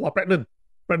 Who are pregnant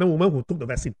women who took the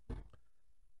vaccine.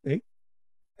 Okay?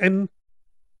 And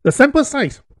the sample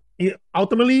size,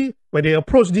 ultimately, when they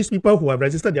approach these people who have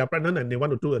registered they are pregnant and they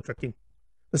want to do a tracking,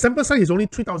 the sample size is only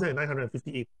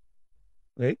 3,958.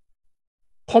 Okay?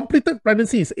 Completed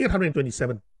pregnancy is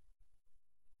 827.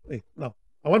 Okay, now,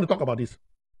 I want to talk about this.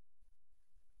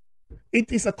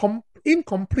 It is a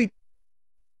incomplete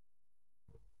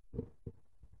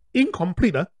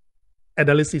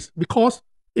analysis, because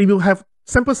if you have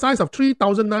sample size of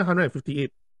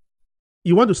 3,958,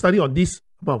 you want to study on this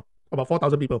amount, about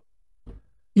 4,000 people,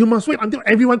 you must wait until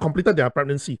everyone completed their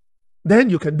pregnancy. Then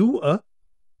you can do a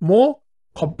more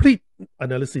complete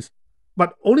analysis.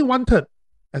 But only 1/3,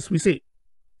 as we say,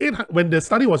 when the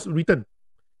study was written,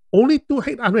 only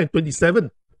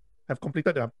 827 have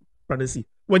completed their pregnancy.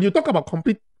 When you talk about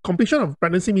completion of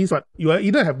pregnancy means what? You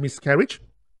either have miscarriage,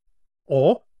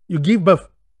 or you give birth,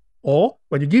 or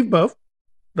when you give birth,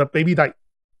 the baby died,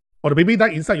 or the baby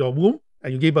died inside your womb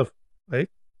and you gave birth. Right?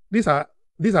 These are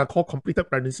called completed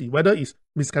pregnancy, whether it's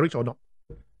miscarriage or not.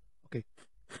 Okay.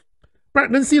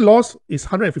 Pregnancy loss is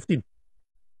 115.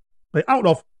 Right? Out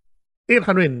of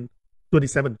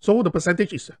 827. So the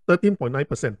percentage is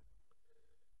 13.9%.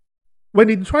 When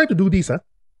they try to do this,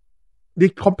 they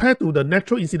compare to the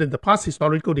natural incident, the past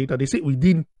historical data. They say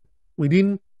within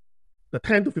the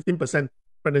 10 to 15%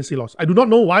 pregnancy loss. I do not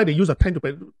know why they use a 10 to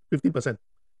 15%.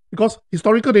 Because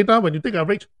historical data, when you take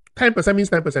average, 10% means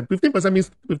 10%, 15%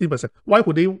 means 15%. Why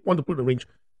would they want to put the range?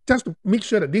 Just to make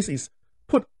sure that this is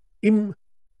put in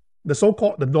the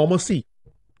so-called the normalcy,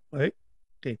 right?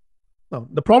 Okay. Now,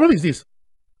 the problem is this.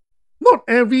 Not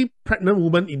every pregnant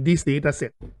woman in this data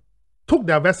set took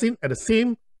their vaccine at the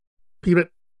same period,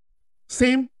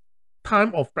 same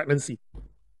time of pregnancy.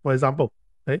 For example,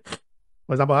 right?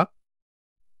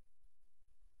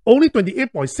 Only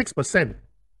 28.6%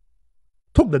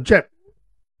 took the jab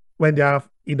when they are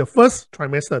in the first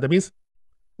trimester. That means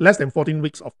less than 14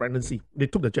 weeks of pregnancy. They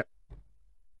took the jab.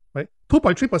 Right?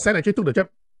 2.3% actually took the jab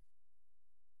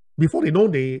before they know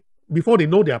they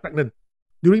are pregnant,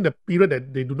 during the period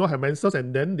that they do not have menstruals,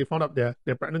 and then they found out they're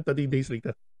pregnant 30 days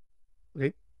later.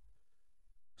 Okay.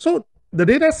 So the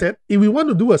data said, if we want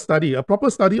to do a study, a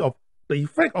proper study of the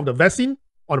effect of the vaccine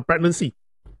on pregnancy,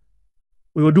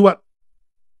 we will do what?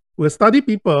 We'll study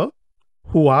people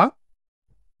who are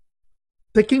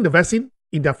taking the vaccine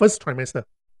in their first trimester.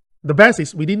 The best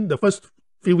is within the first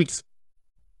few weeks,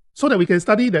 so that we can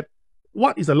study that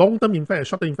what is a long-term effect, a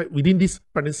short-term effect within this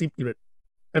pregnancy period.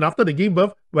 And after they give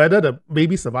birth, whether the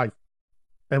baby survives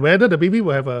and whether the baby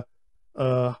will have a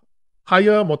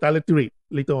higher mortality rate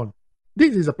later on.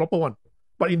 This is a proper one.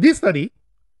 But in this study,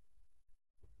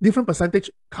 different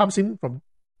percentage comes in from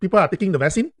people are taking the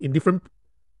vaccine in different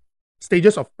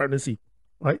stages of pregnancy,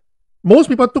 right? Most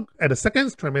people took at the second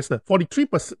trimester.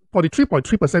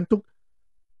 43.3% took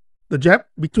the jab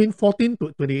between 14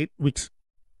 to 28 weeks.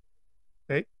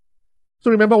 Okay,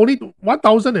 so remember, only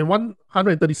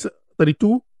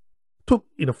 1,132 took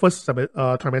in the first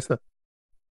trimester.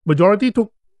 Majority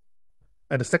took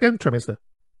at the second trimester,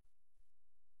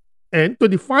 and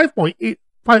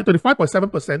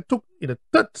 25.7% took in the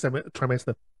third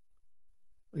trimester.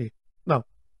 Okay. Now,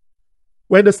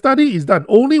 when the study is done,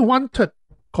 only 1/3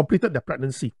 completed their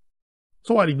pregnancy.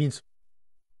 So what it means?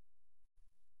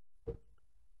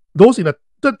 Those in the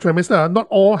third trimester, not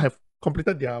all have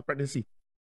completed their pregnancy.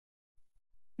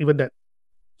 Even that.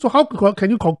 So how can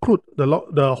you conclude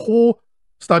the whole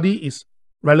study is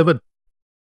relevant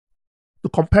to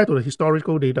compare to the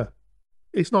historical data?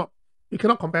 It's not. You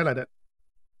cannot compare like that,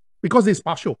 because it's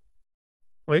partial.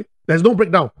 Right? There's no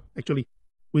breakdown, actually.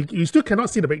 You still cannot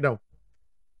see the breakdown.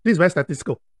 This is very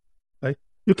statistical. Right?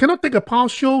 You cannot take a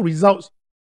partial results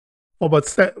from a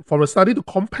study to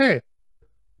compare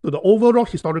to the overall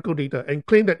historical data and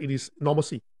claim that it is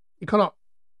normalcy. You cannot.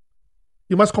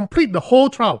 You must complete the whole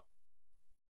trial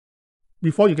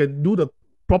before you can do the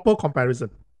proper comparison.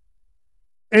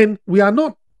 And we are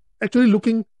not actually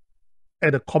looking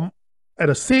at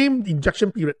the same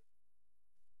injection period.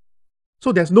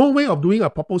 So there's no way of doing a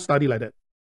proper study like that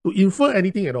to infer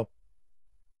anything at all.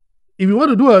 If you want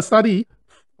to do a study,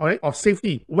 all right, of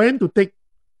safety, when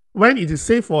it is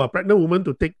safe for a pregnant woman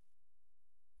to take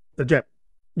the jab,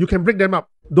 you can break them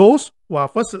up. Those who are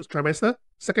first trimester,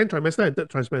 second trimester, and third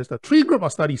trimester. 3 groups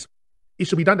of studies. It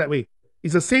should be done that way.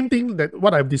 It's the same thing that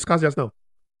what I've discussed just now.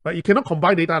 But you cannot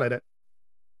combine data like that,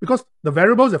 because the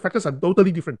variables, the factors are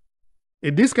totally different.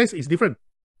 In this case, it's different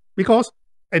because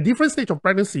at different stage of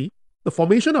pregnancy, the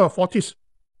formation of a fetus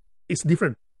is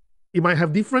different. It might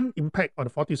have different impact on the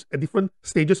fetus at different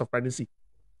stages of pregnancy.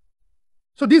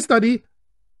 So this study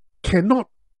cannot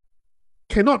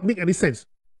make any sense,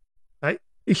 right?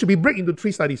 It should be break into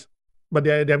 3 studies, but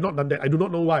they have not done that. I do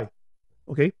not know why.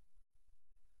 Okay,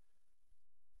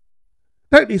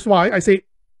 that is why I say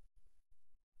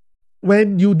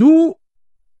when you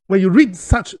read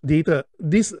such data,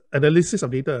 this analysis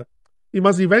of data, you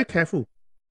must be very careful.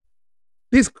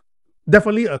 This is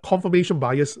definitely a confirmation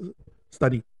bias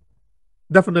study.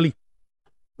 Definitely.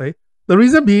 Right? The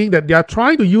reason being that they are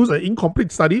trying to use an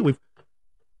incomplete study with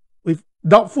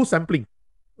doubtful sampling.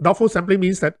 Doubtful sampling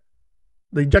means that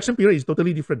the injection period is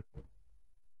totally different.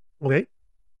 Okay?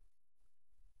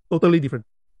 Totally different.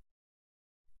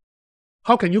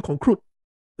 How can you conclude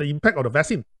the impact of the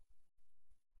vaccine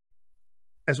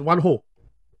as one whole?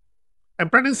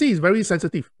 And pregnancy is very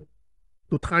sensitive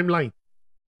to timeline.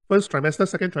 First trimester,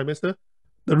 second trimester,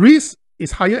 the risk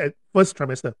is higher at first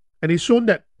trimester. And it's shown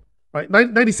that, right,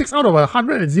 96 out of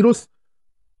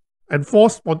 104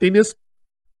 spontaneous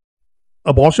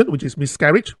abortion, which is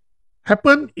miscarriage,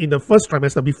 happened in the first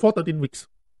trimester before 13 weeks.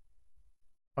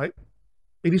 Right?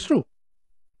 It is true.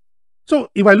 So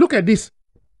if I look at this,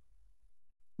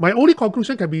 my only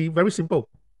conclusion can be very simple,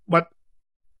 but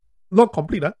not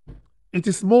complete. it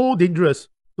is more dangerous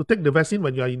to take the vaccine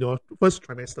when you are in your first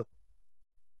trimester.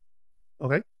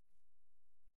 Okay?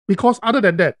 Because other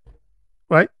than that,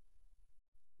 right,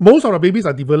 most of the babies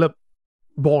are developed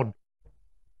born,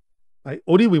 right?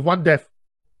 Only with one death,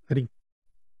 I think.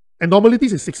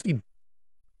 Anomalies is 16.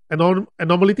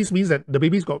 Anomalies means that the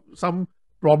baby's got some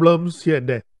problems here and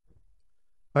there.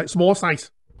 Right? Small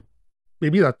size.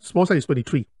 Babies are small size is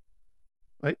 23.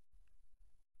 Right?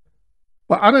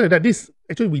 But other than that, this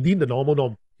actually within the normal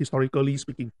norm, historically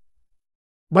speaking.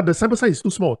 But the sample size is too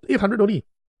small, 800 only.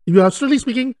 If you are strictly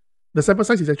speaking, the sample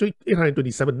size is actually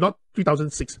 827, not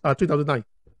 3009.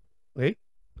 Okay?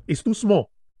 It's too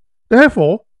small.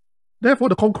 Therefore,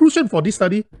 the conclusion for this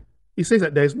study, it says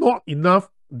that there's not enough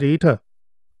data.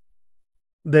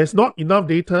 There's not enough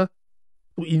data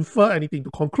to infer anything,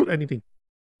 to conclude anything.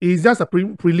 It's just a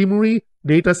preliminary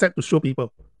data set to show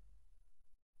people.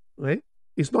 Right?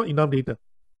 It's not enough data.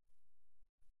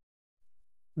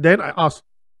 Then I ask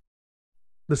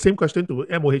the same question to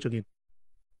MOH again.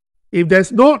 If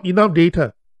there's not enough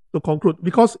data to conclude,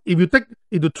 because if you take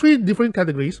into 3 different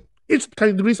categories, each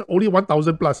category is only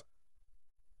 1,000 plus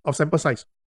of sample size.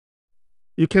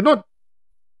 You cannot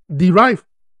derive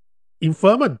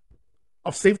inferment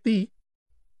of safety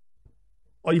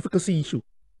or efficacy issue.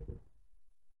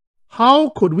 How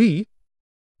could we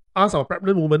ask our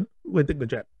pregnant woman when take the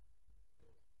jab?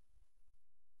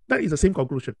 That is the same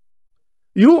conclusion.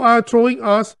 You are throwing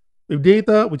us with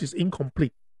data which is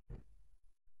incomplete.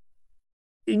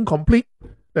 Incomplete,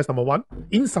 that's number 1.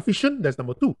 Insufficient, that's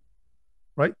number 2.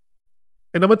 Right?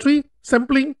 And number 3,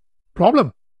 sampling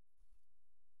problem.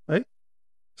 Right?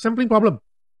 Sampling problem.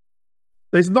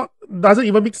 Doesn't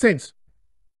even make sense.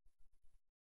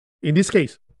 In this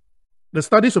case, the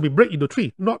study should be break into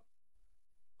 3, not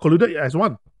colluded as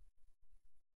 1.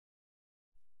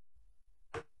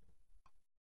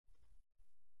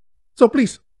 So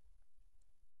please,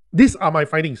 these are my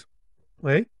findings.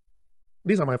 Right?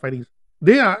 These are my findings.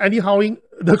 They are anyhowing,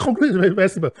 the conclusion is very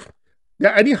simple. They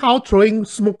are anyhow throwing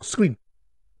smoke screen,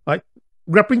 right?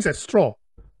 Grappling at straw.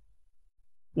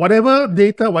 Whatever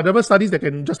data, whatever studies that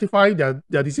can justify their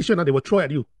decision, they will throw at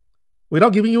you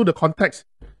without giving you the context,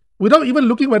 without even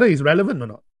looking whether it's relevant or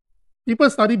not. People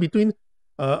study between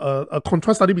a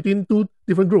contrast study between 2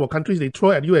 different group of countries, they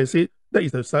throw at you and say that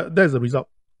is the result.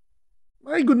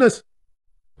 My goodness.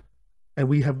 And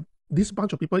we have this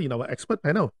bunch of people in our expert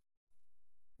panel.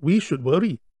 We should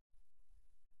worry.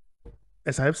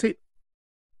 As I have said,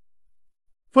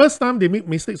 first time they make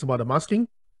mistakes about the masking,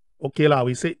 okay lah,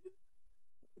 we say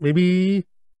maybe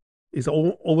it's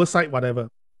an oversight, whatever.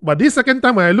 But this second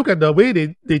time, when I look at the way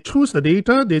they choose the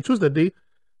data, they choose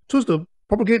to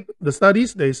propagate the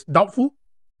studies that is doubtful,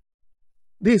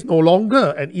 this is no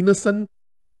longer an innocent,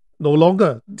 no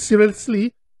longer,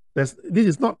 seriously, this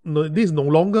is no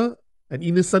longer an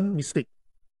innocent mistake.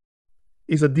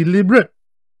 It's a deliberate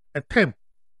attempt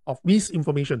of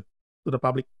misinformation to the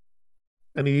public.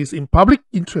 And it is in public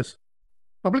interest,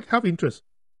 public health interest,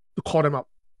 to call them out.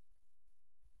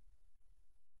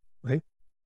 Okay?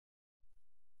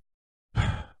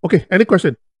 Okay, any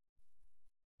question?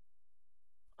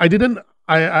 I didn't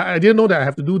know that I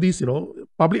have to do this,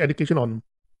 public education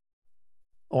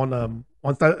on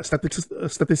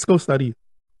statistical study.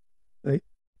 Right?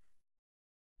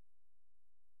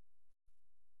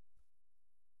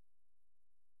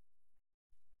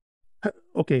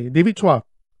 Okay, David Chua.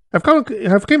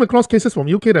 Have came across cases from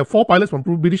UK that 4 pilots from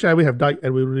British Airways have died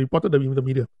and we reported them in the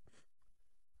media.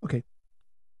 Okay.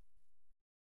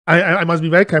 I must be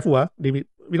very careful, David,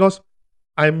 because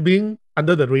I'm being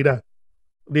under the radar.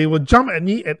 They will jump at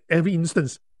me at every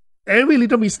instance. Every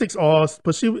little mistakes or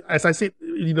pursue, as I said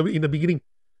in the beginning,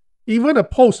 even a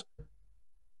post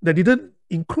that didn't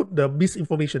include the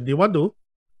misinformation, they want to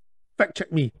fact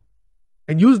check me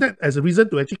and use that as a reason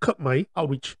to actually curb my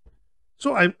outreach.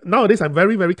 So nowadays I'm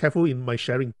very, very careful in my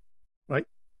sharing, right?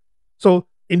 So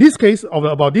in this case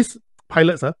about these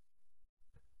pilots,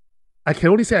 I can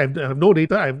only say I have no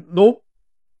data, I have no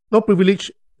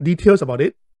privileged details about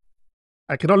it.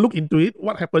 I cannot look into it,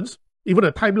 what happens, even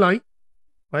a timeline,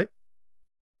 right?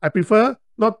 I prefer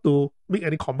not to make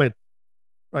any comment,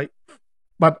 right?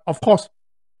 But of course,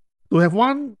 to have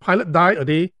 1 pilot die a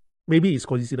day, maybe it's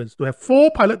coincidence. To have 4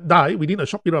 pilots die within a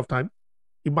short period of time,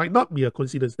 it might not be a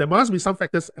coincidence. There must be some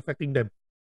factors affecting them.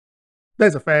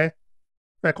 That's a fair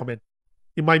comment.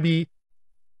 It might be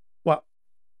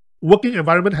working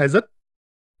environment hazard,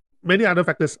 many other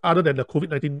factors other than the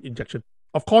COVID-19 injection.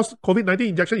 Of course, COVID-19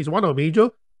 injection is one of the major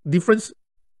difference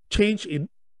change in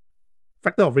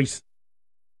factor of race.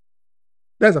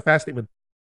 That's a fair statement.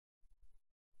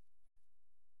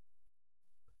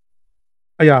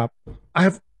 Yeah. I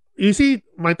have, you see,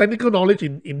 my technical knowledge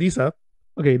in this.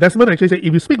 Okay, Desmond actually said,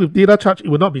 if you speak with data charge, it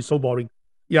will not be so boring.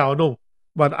 Yeah, I know.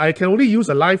 But I can only use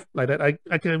a live like that.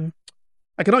 I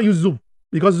cannot use Zoom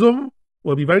because Zoom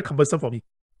will be very cumbersome for me.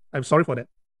 I'm sorry for that.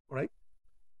 All right.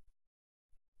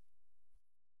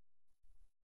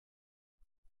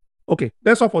 Okay,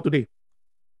 that's all for today.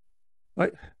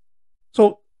 Right.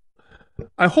 So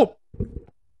I hope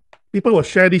people will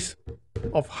share this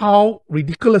of how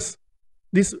ridiculous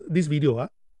this video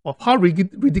of how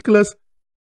ridiculous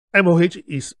MOH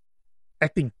is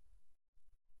acting.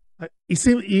 Right? It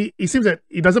seems that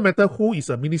it doesn't matter who is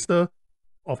a minister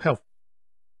of health,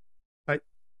 right?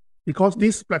 Because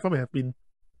this platform has been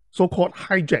so-called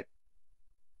hijacked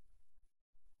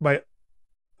by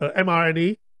a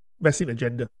mRNA vaccine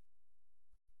agenda.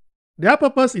 Their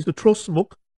purpose is to throw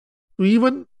smoke to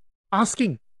even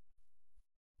asking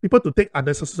people to take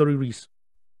unnecessary risks.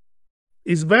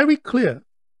 It's very clear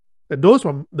that those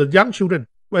from the young children,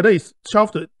 whether it's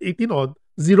 12 to 18 or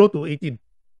 0 to 18,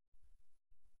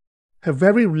 have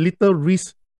very little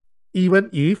risk even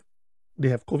if they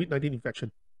have COVID-19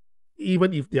 infection,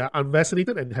 even if they are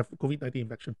unvaccinated and have COVID-19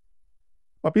 infection.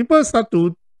 But people start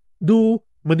to do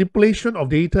manipulation of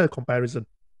data comparison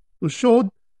to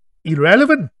show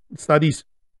irrelevant studies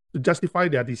to justify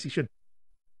their decision,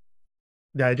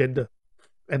 their agenda.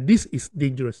 And this is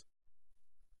dangerous.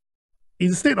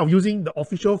 Instead of using the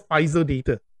official Pfizer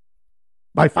data,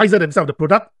 by Pfizer themselves, the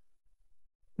product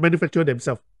manufacturer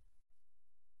themselves,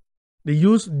 they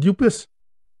use dubious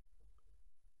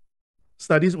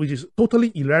studies which is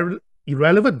totally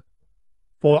irrelevant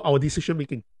for our decision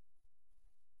making.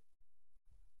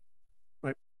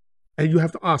 Right? And you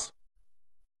have to ask,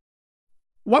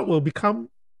 what will become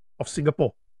of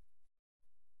Singapore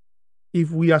if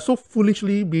we are so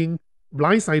foolishly being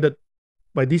blindsided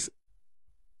by this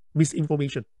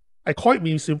misinformation? I call it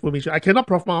misinformation. I cannot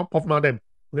profma them.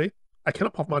 Okay? I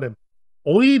cannot profma them.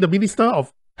 Only the Minister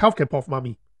of Health can profma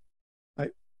me.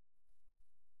 Right?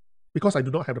 Because I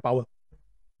do not have the power.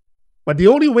 But the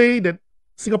only way that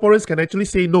Singaporeans can actually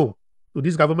say no to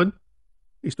this government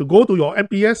is to go to your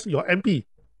MPS, your MP,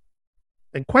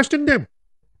 and question them.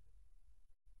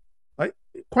 Right?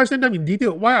 Question them in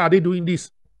detail. Why are they doing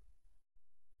this?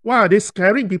 Why are they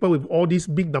scaring people with all these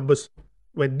big numbers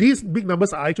when these big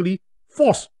numbers are actually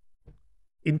false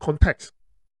in context?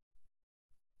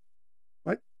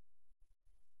 Right?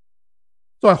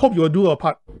 So I hope you will do your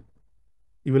part.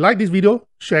 If you like this video,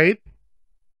 share it.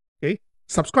 Okay?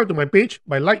 Subscribe to my page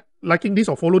by liking this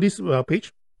or follow this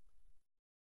page.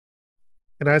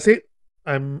 And I said,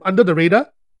 I'm under the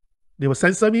radar. They will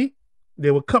censor me.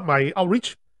 They will cut my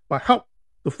outreach, but help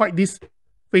to fight this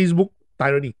Facebook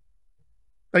tyranny.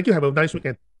 Thank you. Have a nice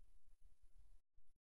weekend.